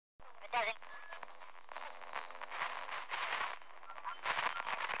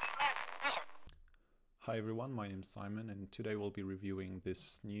Hi everyone, my name is Simon and today we'll be reviewing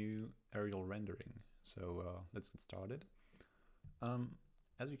this new aerial rendering. So let's get started.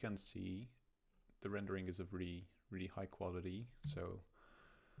 As you can see, the rendering is of really high quality, so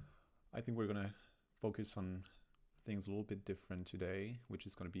I think we're gonna focus on things a little bit different today, which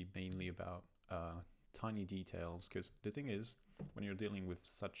is going to be mainly about tiny details, because the thing is, when you're dealing with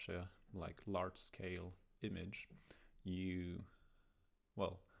such a large scale image, the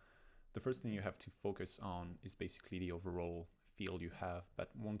first thing you have to focus on is basically the overall feel you have, but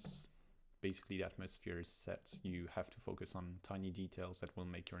once basically the atmosphere is set, you have to focus on tiny details that will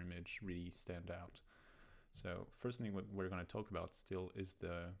make your image really stand out. So first thing we're going to talk about still is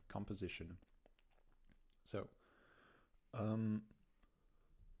the composition. So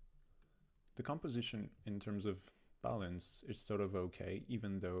the composition in terms of balance is sort of okay,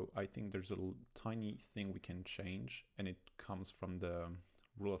 even though I think there's a tiny thing we can change, and it comes from the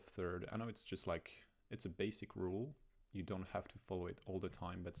rule of third. I know it's just it's a basic rule, you don't have to follow it all the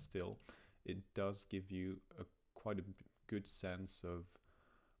time, but still it does give you quite a good sense of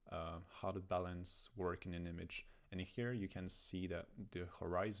how the balance work in an image. And here you can see that the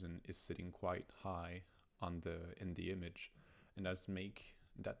horizon is sitting quite high in the image, and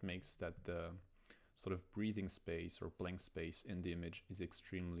that makes that the sort of breathing space or blank space in the image is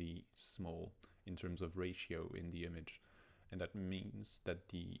extremely small in terms of ratio in the image. And that means that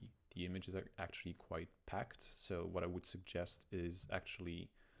the image is actually quite packed. So what I would suggest is actually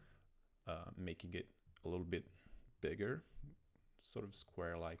making it a little bit bigger, sort of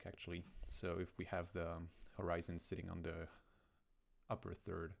square-like actually. So if we have the horizon sitting on the upper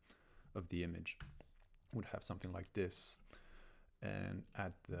third of the image, would have something like this, and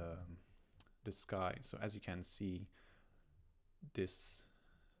add the sky. So as you can see, this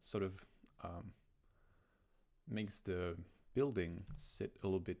sort of makes the building sit a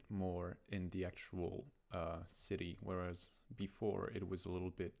little bit more in the actual city, whereas before it was a little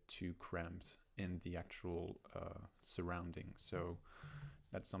bit too cramped in the actual surrounding. So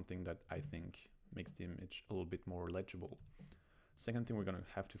that's something that I think makes the image a little bit more legible. Second thing we're going to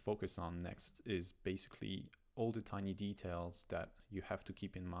have to focus on next is basically all the tiny details that you have to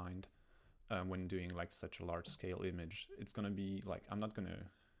keep in mind when doing such a large scale image. It's going to be I'm not going to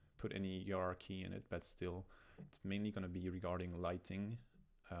put any hierarchy in it, but still it's mainly going to be regarding lighting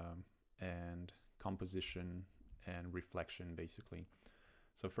and composition and reflection basically.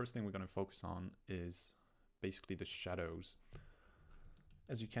 So first thing we're going to focus on is basically the shadows.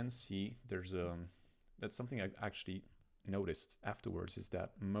 As you can see, there's that's something I actually noticed afterwards, is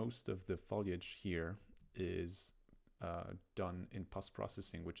that most of the foliage here is done in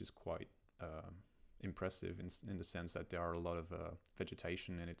post-processing, which is quite impressive in the sense that there are a lot of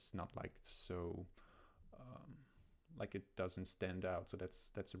vegetation, and it's not so it doesn't stand out. So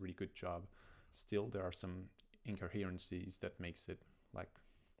that's a really good job. Still, there are some incoherencies that makes it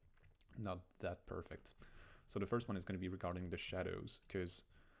not that perfect. So the first one is going to be regarding the shadows, because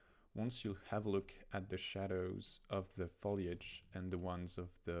once you have a look at the shadows of the foliage and the ones of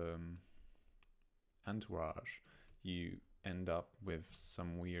the entourage, you end up with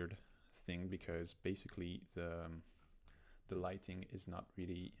some weird thing, because basically the lighting is not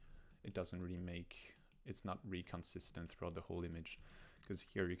really, it's not really consistent throughout the whole image. Because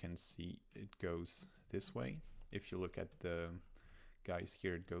here you can see it goes this way. If you look at the guys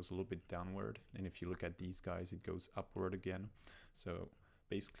here, it goes a little bit downward, and if you look at these guys, it goes upward again. So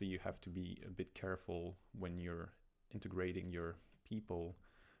basically you have to be a bit careful when you're integrating your people,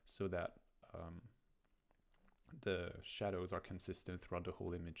 so that the shadows are consistent throughout the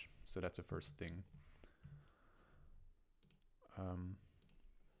whole image. So that's the first thing.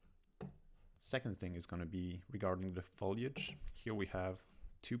 Second thing is going to be regarding the foliage. Here we have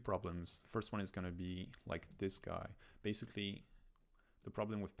two problems. First one is going to be like this guy. Basically, the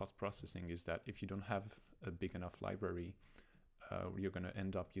problem with post-processing is that if you don't have a big enough library, you're going to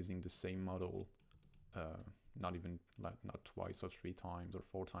end up using the same model, not twice or 3 times or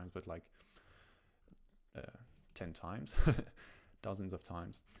 4 times, but 10 times, dozens of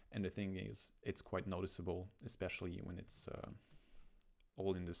times. And the thing is, it's quite noticeable, especially when it's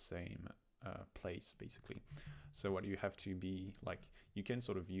all in the same place, basically. So what you have to be you can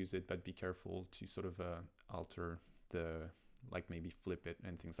sort of use it, but be careful to sort of alter the, maybe flip it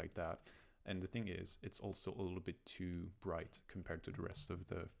and things like that. And the thing is, it's also a little bit too bright compared to the rest of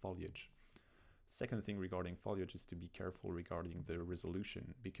the foliage. Second thing regarding foliage is to be careful regarding the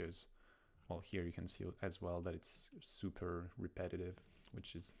resolution, because, well, here you can see as well that it's super repetitive,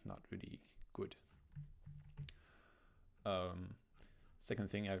 which is not really good.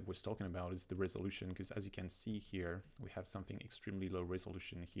 Second thing I was talking about is the resolution, because as you can see here, we have something extremely low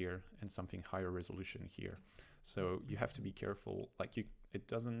resolution here and something higher resolution here. So you have to be careful, like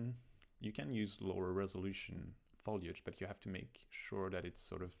you can use lower resolution foliage, but you have to make sure that it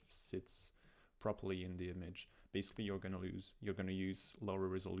sort of sits properly in the image. Basically, you're going to use lower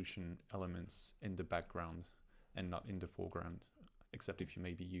resolution elements in the background and not in the foreground, except if you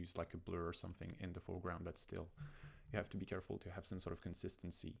maybe use like a blur or something in the foreground, but still you have to be careful to have some sort of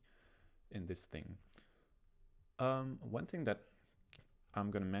consistency in this thing. One thing that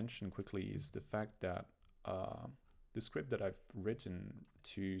I'm going to mention quickly is the fact that the script that I've written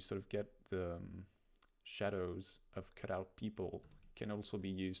to sort of get the shadows of cutout people can also be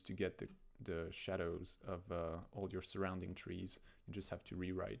used to get the shadows of all your surrounding trees. You just have to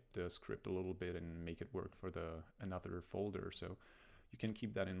rewrite the script a little bit and make it work for another folder. So you can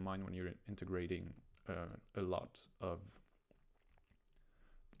keep that in mind when you're integrating a lot of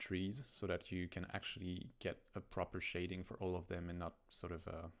trees, so that you can actually get a proper shading for all of them and not sort of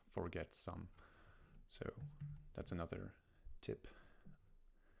forget some. So that's another tip.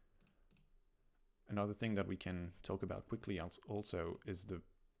 Another thing that we can talk about quickly also is the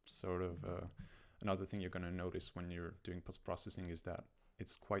sort of another thing you're going to notice when you're doing post-processing is that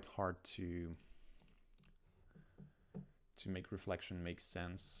it's quite hard to make reflection make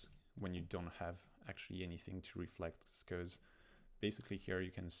sense when you don't have actually anything to reflect, because basically here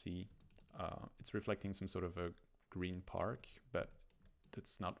you can see it's reflecting some sort of a green park, but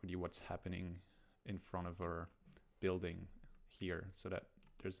that's not really what's happening in front of our building here, so that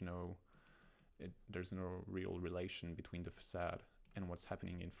there's no real relation between the facade and what's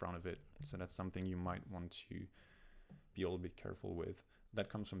happening in front of it. So that's something you might want to be a little bit careful with. That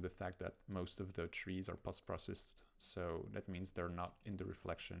comes from the fact that most of the trees are post-processed, so that means they're not in the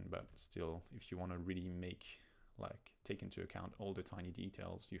reflection, but still, if you want to really take into account all the tiny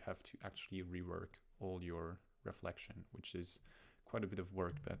details, you have to actually rework all your reflection, which is quite a bit of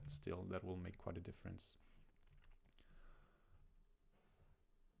work, but still that will make quite a difference.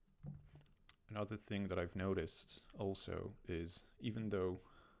 Another thing that I've noticed also is, even though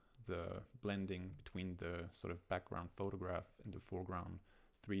the blending between the sort of background photograph and the foreground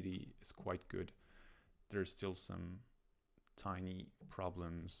 3D is quite good, there's still some tiny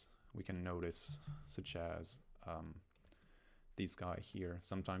problems we can notice, such as this guy here.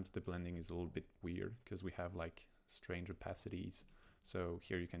 Sometimes the blending is a little bit weird because we have like strange opacities. So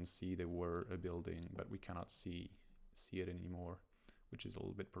here you can see there were a building, but we cannot see it anymore, which is a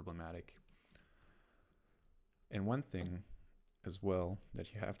little bit problematic. And one thing as well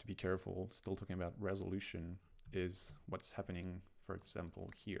that you have to be careful, still talking about resolution, is what's happening, for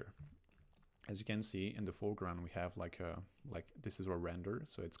example, here. As you can see in the foreground, we have this is our render,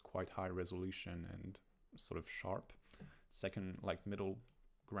 so it's quite high resolution and sort of sharp. Second, middle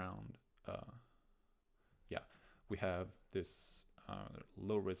ground, we have this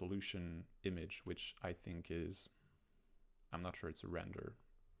low resolution image, which I think is, I'm not sure it's a render,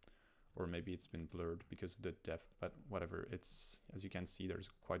 or maybe it's been blurred because of the depth, but whatever. It's, as you can see, there's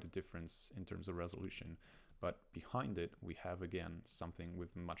quite a difference in terms of resolution. But behind it, we have again something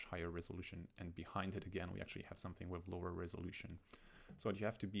with much higher resolution, and behind it again, we actually have something with lower resolution. So what you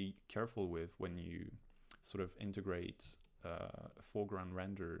have to be careful with when you sort of integrate a foreground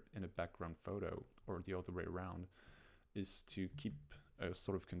render in a background photo, or the other way around, is to keep a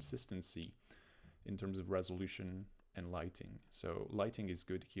sort of consistency in terms of resolution and lighting. So lighting is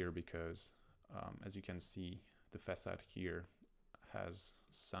good here because as you can see, the facade here has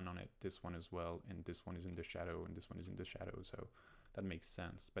sun on it, this one as well, and this one is in the shadow, and this one is in the shadow, so that makes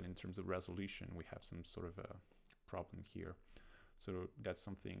sense. But in terms of resolution, we have some sort of a problem here. So that's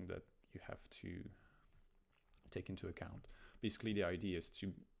something that you have to take into account. Basically, the idea is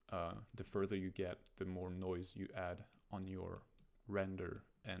to, the further you get, the more noise you add on your render,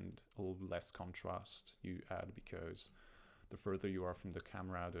 and a little less contrast you add, because the further you are from the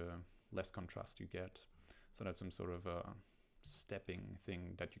camera, the less contrast you get. So that's some sort of a stepping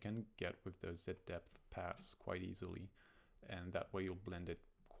thing that you can get with the Z depth pass quite easily, and that way you'll blend it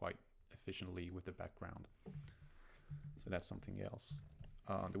quite efficiently with the background. So that's something else.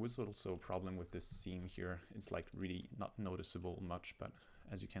 There was also a problem with this seam here. It's like really not noticeable much, but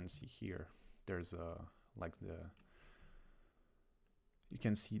as you can see here, there's you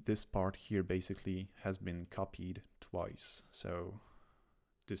can see this part here basically has been copied twice. So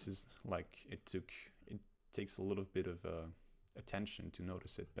this is like, it takes a little bit of attention to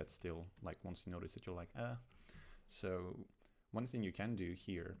notice it, but still, like, once you notice it, you're like, ah. So one thing you can do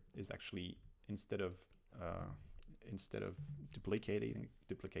here is actually, instead of duplicating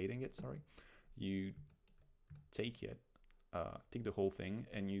it, you take it, take the whole thing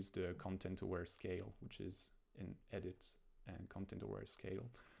and use the content aware scale, which is in edit and content aware scale.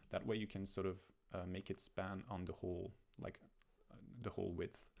 That way you can sort of make it span on the whole, like the whole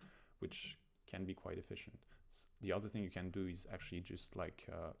width, which can be quite efficient. The other thing you can do is actually just like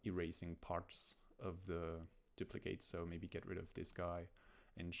erasing parts of the duplicate. So maybe get rid of this guy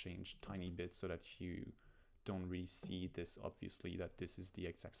and change tiny bits so that you don't really see this obviously that this is the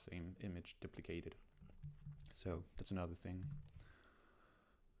exact same image duplicated. So that's another thing.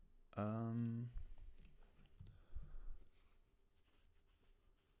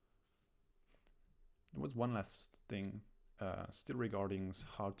 There was one last thing still regarding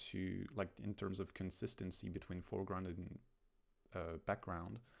how to, like in terms of consistency between foreground and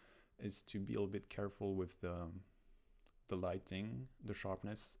background, is to be a little bit careful with the lighting, the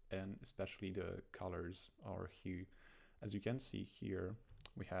sharpness, and especially the colors or hue. As you can see here,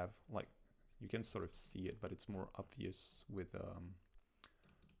 we have like, you can sort of see it, but it's more obvious with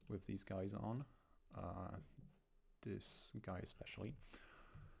these guys on, this guy especially.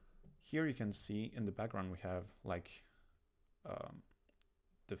 Here you can see in the background we have like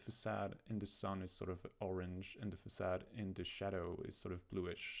the facade in the sun is sort of orange and the facade in the shadow is sort of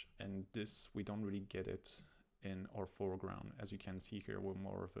bluish, and this we don't really get it in our foreground. As you can see here, we're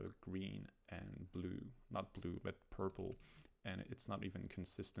more of a green and blue, not blue but purple, and it's not even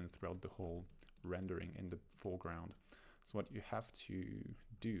consistent throughout the whole rendering in the foreground. So what you have to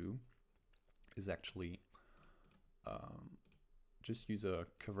do is actually just use a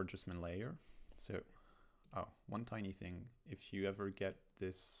cover adjustment layer. So one tiny thing, if you ever get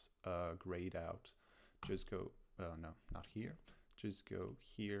this grayed out, just go, no, not here, just go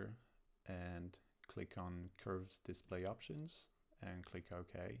here and click on curves display options and click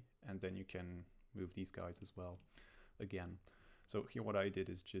OK, and then you can move these guys as well again. So here what I did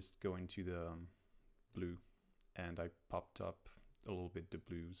is just go into the blue and I popped up a little bit the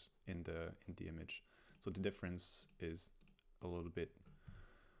blues in the image. So the difference is a little bit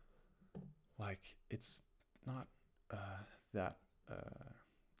like, it's not that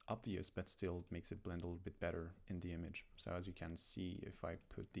obvious, but still makes it blend a little bit better in the image. So as you can see, if I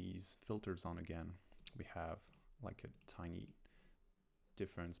put these filters on again, we have like a tiny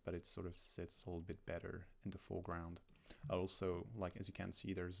difference, but it sort of sits a little bit better in the foreground. Also, like as you can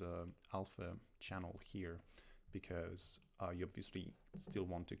see, there's a alpha channel here because you obviously still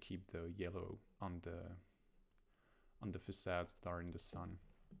want to keep the yellow on the facades that are in the sun.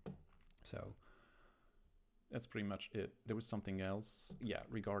 So that's pretty much it. There was something else, yeah,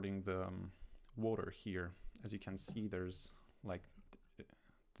 regarding the water here. As you can see, there's like the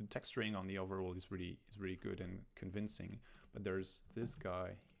texturing on the overall is really good and convincing, but there's this guy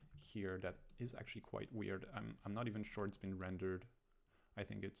here that is actually quite weird. I'm not even sure it's been rendered. I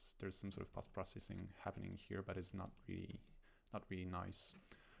think there's some sort of post-processing happening here, but it's not really nice.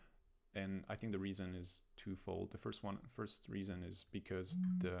 And I think the reason is twofold. The first reason is because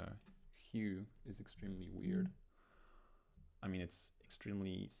the hue is extremely weird. I mean, it's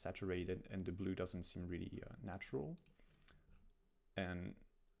extremely saturated and the blue doesn't seem really natural. And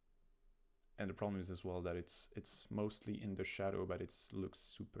the problem is as well that it's mostly in the shadow, but it looks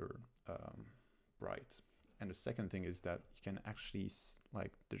super bright. And the second thing is that you can actually,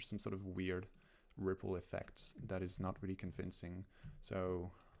 like, there's some sort of weird ripple effect that is not really convincing.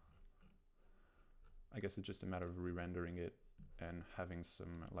 So I guess it's just a matter of re-rendering it and having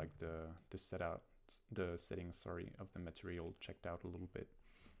some, like, the settings of the material checked out a little bit.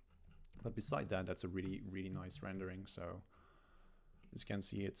 But beside that, that's a really nice rendering. So as you can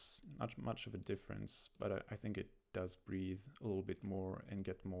see, it's not much of a difference, but I think it does breathe a little bit more and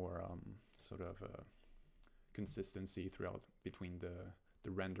get more sort of consistency throughout between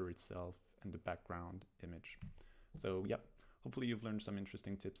the render itself and the background image. So yeah, hopefully you've learned some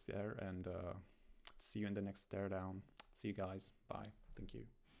interesting tips there, and see you in the next Teardown. See you guys. Bye. Thank you.